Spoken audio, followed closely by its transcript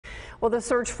Well, the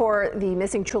search for the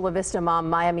missing Chula Vista mom,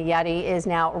 Maya Millete, is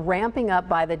now ramping up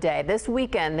by the day. This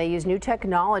weekend, they use new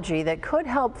technology that could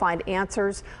help find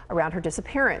answers around her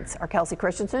disappearance. Our Kelsey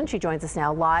Christensen, she joins us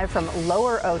now live from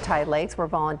Lower Otay Lakes, where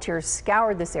volunteers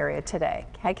scoured this area today.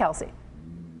 Hi, Kelsey.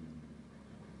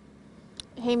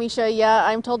 Hey, Misha. Yeah,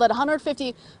 I'm told that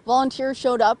 150 volunteers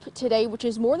showed up today, which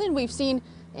is more than we've seen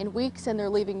in weeks, and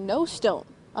they're leaving no stone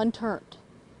unturned.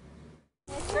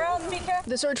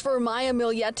 The search for Maya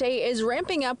Millete is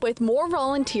ramping up with more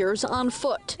volunteers on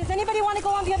foot. Does anybody want to go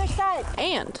on the other side?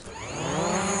 And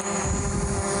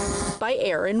by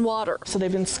air and water. So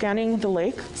they've been scanning the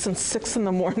lake since 6 in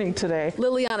the morning today.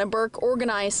 Liliana Burke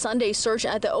organized Sunday search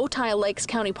at the Otay Lakes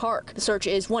County Park. The search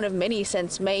is one of many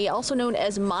since May, also known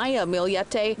as Maya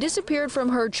Millete, disappeared from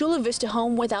her Chula Vista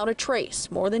home without a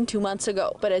trace more than 2 months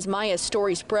ago. But as Maya's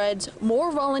story spreads,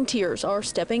 more volunteers are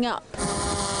stepping up,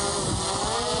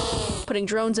 putting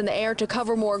drones in the air to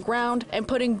cover more ground and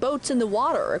putting boats in the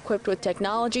water equipped with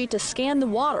technology to scan the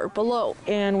water below.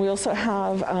 And we also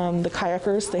have the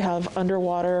kayakers. They have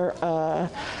underwater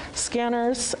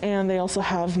scanners, and they also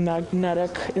have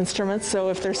magnetic instruments. So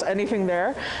if there's anything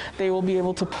there, they will be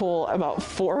able to pull about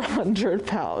 400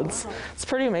 pounds. It's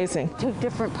pretty amazing. Took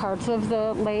different parts of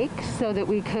the lake so that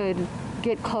we could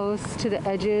get close to the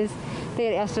edges. They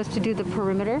had asked us to do the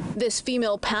perimeter. This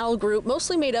female paddle group,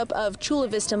 mostly made up of Chula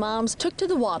Vista moms, took to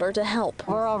the water to help.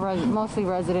 We're all mostly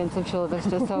residents of Chula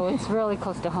Vista, so it's really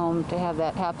close to home to have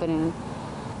that happen, and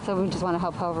so we just want to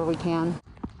help however we can.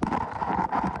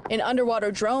 An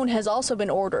underwater drone has also been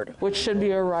ordered, which should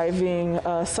be arriving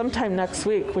sometime next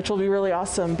week, which will be really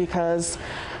awesome because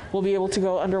we'll be able to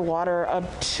go underwater up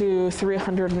to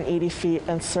 380 feet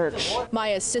and search.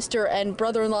 Maya's sister and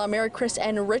brother-in-law, Mary Chris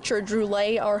and Richard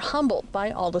Droulet, are humbled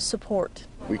by all the support.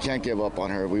 We can't give up on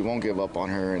her. We won't give up on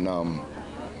her, and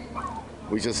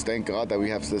we just thank God that we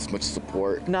have this much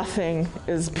support. Nothing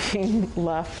is being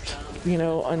left,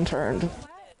 unturned.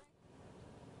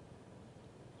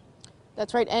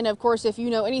 That's right. And of course, if you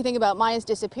know anything about Maya's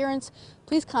disappearance,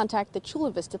 please contact the Chula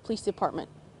Vista Police Department.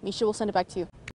 Misha will send it back to you.